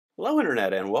Hello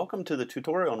Internet, and welcome to the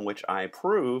tutorial in which I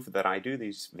prove that I do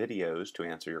these videos to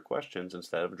answer your questions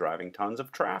instead of driving tons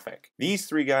of traffic. These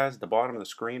three guys at the bottom of the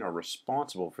screen are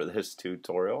responsible for this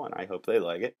tutorial, and I hope they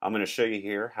like it. I'm going to show you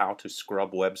here how to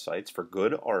scrub websites for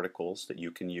good articles that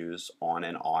you can use on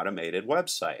an automated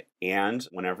website. And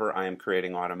whenever I am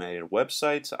creating automated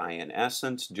websites, I in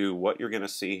essence do what you're going to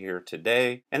see here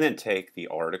today, and then take the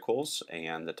articles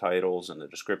and the titles and the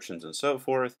descriptions and so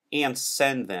forth, and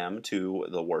send them to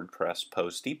the WordPress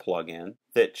Posty plugin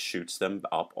that shoots them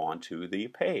up onto the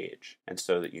page. And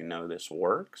so that you know this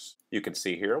works, you can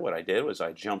see here what I did was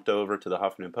I jumped over to the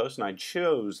Huffington Post, and I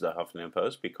chose the Huffington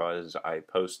Post because I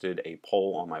posted a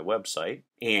poll on my website,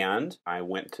 and I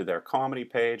went to their comedy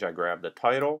page, I grabbed the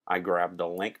title, I grabbed the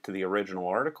link to the original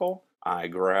article, I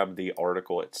grabbed the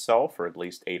article itself, or at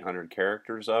least 800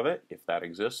 characters of it, if that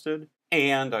existed,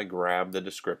 and I grabbed the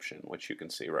description, which you can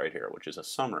see right here, which is a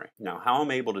summary. Now, how I'm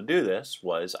able to do this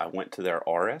was I went to their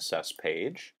RSS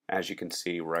page, as you can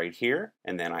see right here,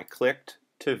 and then I clicked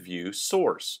to view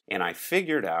source. And I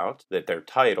figured out that their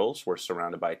titles were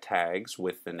surrounded by tags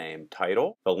with the name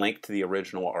title. The link to the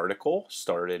original article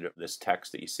started this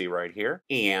text that you see right here,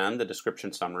 and the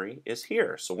description summary is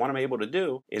here. So what I'm able to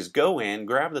do is go in,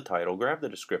 grab the title, grab the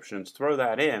descriptions, throw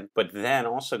that in, but then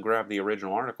also grab the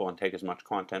original article and take as much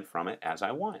content from it as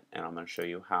I want. And I'm going to show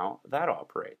you how that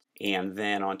operates. And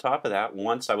then on top of that,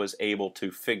 once I was able to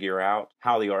figure out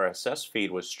how the RSS feed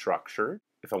was structured,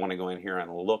 if I want to go in here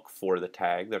and look for the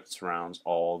tag that surrounds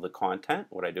all the content,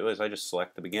 what I do is I just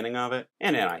select the beginning of it,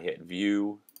 and then I hit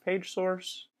View Page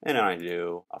Source, and then I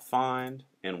do a find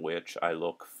in which I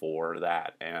look for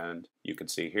that. And you can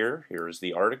see here is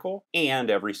the article, and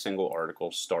every single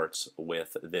article starts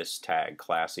with this tag,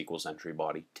 class equals entry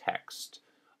body text.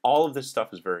 All of this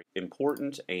stuff is very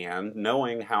important, and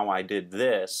knowing how I did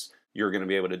this, you're going to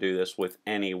be able to do this with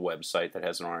any website that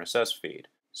has an RSS feed.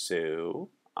 So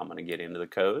I'm going to get into the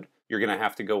code. You're going to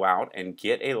have to go out and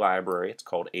get a library. It's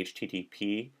called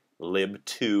HTTP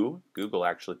lib2. Google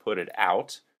actually put it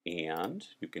out, and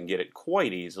you can get it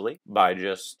quite easily by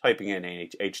just typing in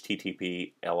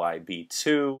HTTP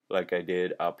lib2 like I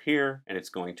did up here, and it's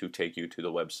going to take you to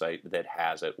the website that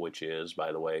has it, which is,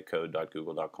 by the way,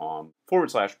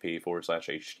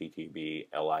 code.google.com/p/HTTP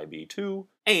lib2.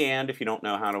 And if you don't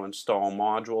know how to install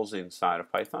modules inside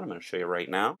of Python, I'm going to show you right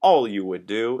now. All you would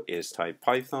do is type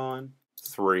Python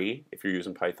 3, if you're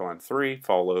using Python 3,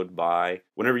 followed by,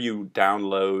 whenever you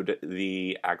download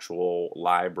the actual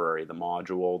library, the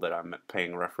module that I'm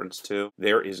paying reference to,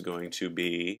 there is going to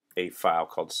be a file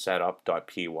called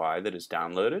setup.py that is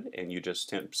downloaded, and you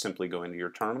just simply go into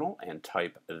your terminal and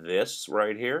type this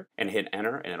right here and hit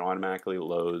enter, and it automatically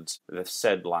loads the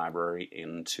said library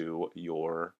into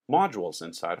your modules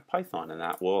inside of Python, and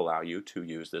that will allow you to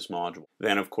use this module.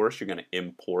 Then of course you're going to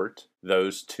import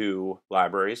those two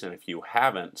libraries, and if you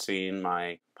haven't seen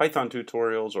my Python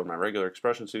tutorials or my regular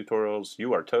expressions tutorials,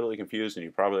 you are totally confused and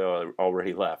you probably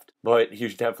already left. But you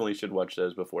definitely should watch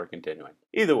those before continuing.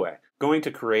 Either way, going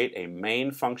to create a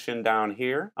main function down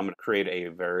here. I'm going to create a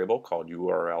variable called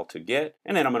URL to get,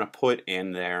 and then I'm going to put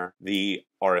in there the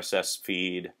RSS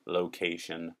feed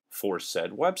location for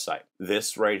said website.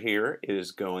 This right here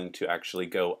is going to actually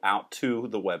go out to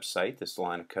the website, this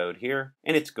line of code here,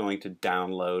 and it's going to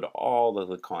download all of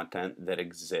the content that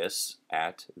exists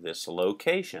at this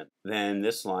location. Then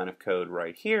this line of code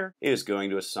right here is going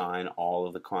to assign all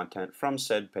of the content from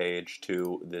said page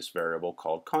to this variable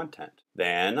called content.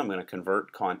 Then I'm going to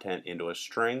convert content into a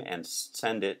string and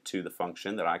send it to the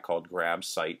function that I called grab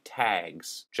site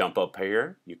tags. Jump up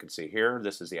here, you can see here,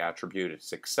 this is the attribute.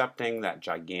 It's accepting that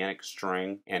gigantic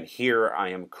string, and here I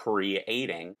am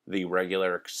creating the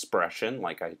regular expression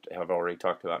like I have already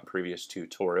talked about in previous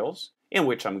tutorials, in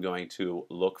which I'm going to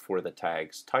look for the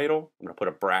tag's title. I'm going to put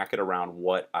a bracket around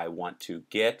what I want to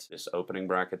get, this opening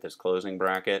bracket, this closing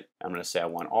bracket. I'm going to say I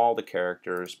want all the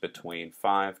characters between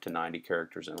 5 to 90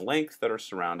 characters in length that are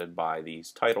surrounded by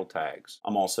these title tags.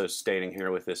 I'm also stating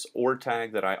here with this OR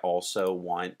tag that I also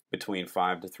want between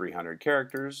 5 to 300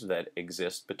 characters that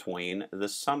exist between the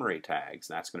summary tags.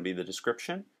 That's going to be the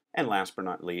description. And last but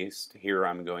not least, here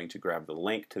I'm going to grab the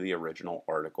link to the original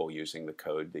article using the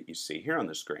code that you see here on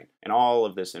the screen. And all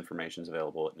of this information is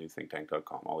available at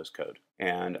newthinktank.com, all this code.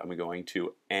 And I'm going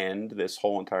to end this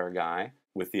whole entire guy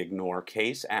with the ignore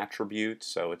case attribute,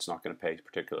 so it's not going to pay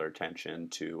particular attention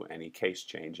to any case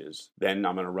changes. Then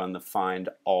I'm going to run the find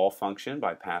all function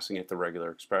by passing it the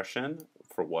regular expression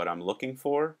for what I'm looking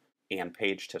for, and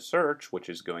page to search, which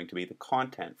is going to be the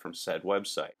content from said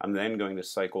website. I'm then going to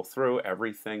cycle through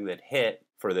everything that hit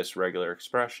for this regular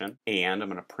expression, and I'm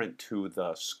going to print to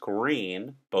the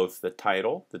screen both the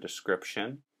title, the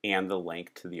description, and the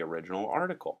link to the original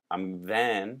article. I'm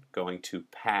then going to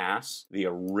pass the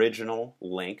original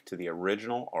link to the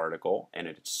original article, and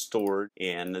it's stored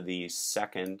in the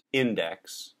second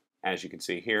index. As you can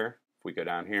see here, if we go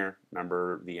down here,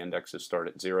 remember the indexes start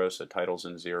at 0, so titles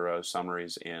in 0,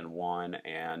 summaries in 1,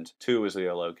 and 2 is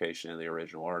the location of the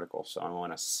original article. So I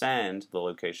want to send the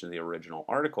location of the original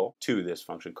article to this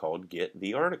function called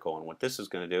getTheArticle. And what this is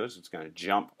going to do is it's going to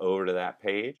jump over to that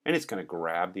page, and it's going to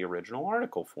grab the original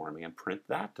article for me and print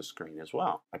that to screen as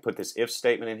well. I put this if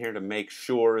statement in here to make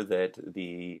sure that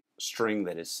the string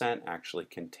that is sent actually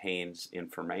contains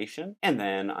information, and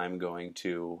then I'm going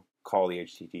to call the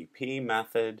HTTP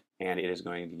method, and it is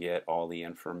going to get all the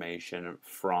information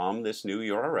from this new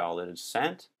URL that is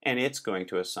sent, and it's going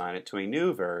to assign it to a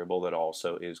new variable that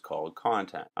also is called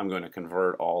content. I'm going to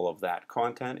convert all of that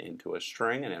content into a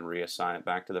string and then reassign it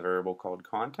back to the variable called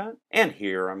content. And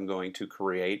here I'm going to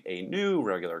create a new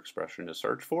regular expression to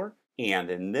search for. And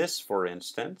in this, for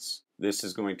instance, this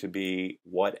is going to be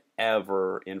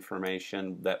whatever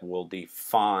information that will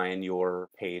define your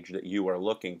page that you are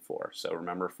looking for. So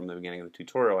remember from the beginning of the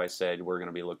tutorial I said we're going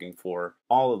to be looking for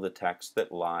all of the text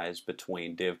that lies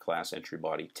between div class entry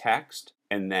body text.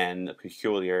 And then the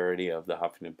peculiarity of the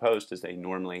Huffington Post is they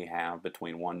normally have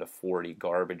between 1 to 40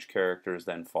 garbage characters,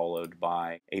 then followed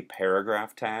by a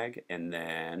paragraph tag. And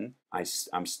then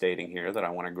I'm stating here that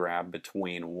I want to grab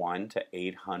between 1 to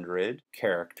 800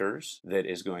 characters that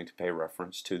is going to pay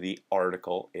reference to the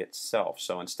article itself.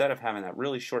 So instead of having that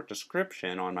really short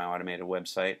description on my automated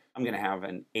website, I'm going to have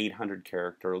an 800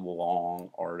 character long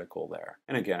article there.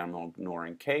 And again, I'm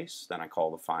ignoring case. Then I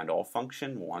call the find all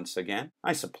function once again.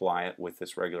 I supply it with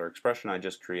this regular expression I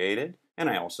just created, and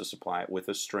I also supply it with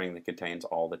a string that contains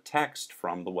all the text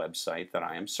from the website that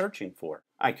I am searching for.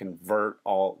 I convert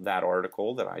all that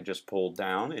article that I just pulled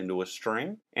down into a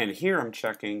string, and here I'm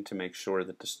checking to make sure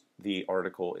that the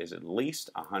article is at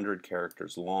least 100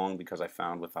 characters long, because I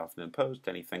found with Huffington Post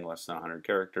anything less than 100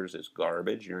 characters is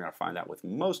garbage. You're going to find that with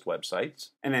most websites.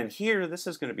 And then here, this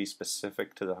is going to be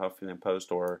specific to the Huffington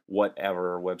Post or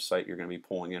whatever website you're going to be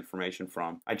pulling information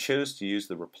from. I chose to use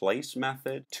the replace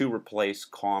method to replace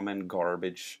common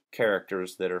garbage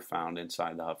characters that are found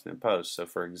inside the Huffington Post. So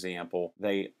for example,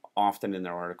 they often in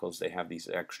their articles they have these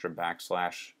extra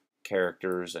backslash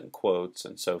characters and quotes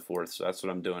and so forth. So that's what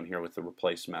I'm doing here with the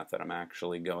replace method. I'm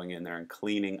actually going in there and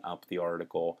cleaning up the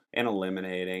article and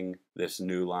eliminating this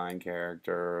new line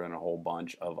character and a whole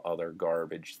bunch of other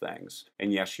garbage things.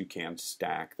 And yes, you can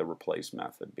stack the replace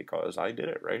method because I did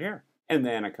it right here. And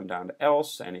then I come down to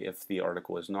else, and if the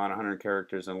article is not 100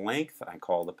 characters in length, I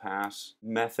call the pass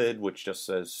method, which just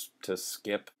says to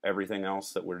skip everything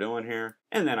else that we're doing here.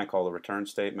 And then I call the return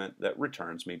statement that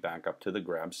returns me back up to the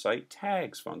grab site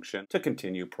tags function to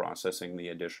continue processing the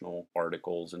additional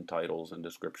articles and titles and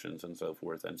descriptions and so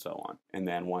forth and so on. And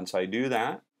then once I do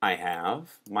that, I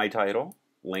have my title,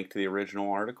 link to the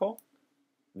original article,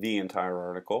 the entire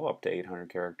article up to 800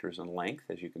 characters in length,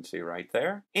 as you can see right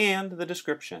there, and the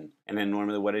description. And then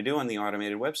normally what I do on the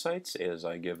automated websites is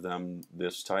I give them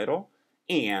this title,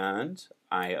 and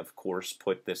I of course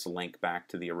put this link back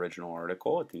to the original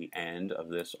article at the end of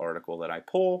this article that I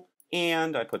pull,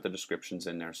 and I put the descriptions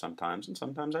in there sometimes, and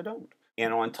sometimes I don't.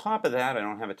 And on top of that, I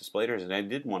don't have it displayed here, and I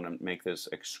did want to make this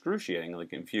excruciatingly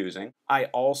confusing. I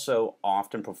also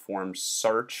often perform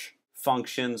search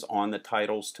functions on the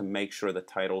titles to make sure the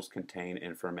titles contain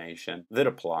information that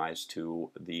applies to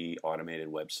the automated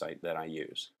website that I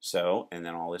use. So, and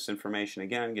then all this information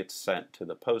again gets sent to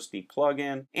the Posty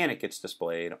plugin, and it gets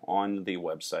displayed on the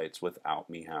websites without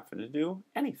me having to do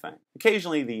anything.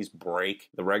 Occasionally these break,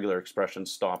 the regular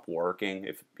expressions stop working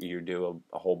if you do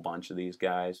a whole bunch of these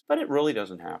guys, but it really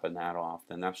doesn't happen that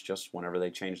often. That's just whenever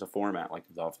they change the format, like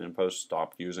the Huffington Post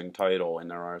stopped using title in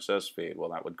their RSS feed.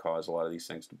 Well, that would cause a lot of these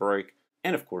things to break.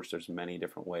 And of course, there's many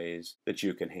different ways that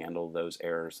you can handle those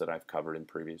errors that I've covered in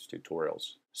previous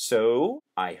tutorials. So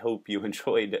I hope you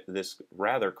enjoyed this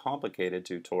rather complicated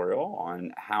tutorial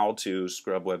on how to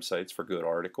scrub websites for good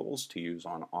articles to use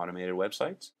on automated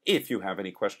websites. If you have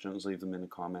any questions, leave them in the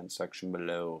comments section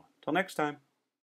below. Till next time.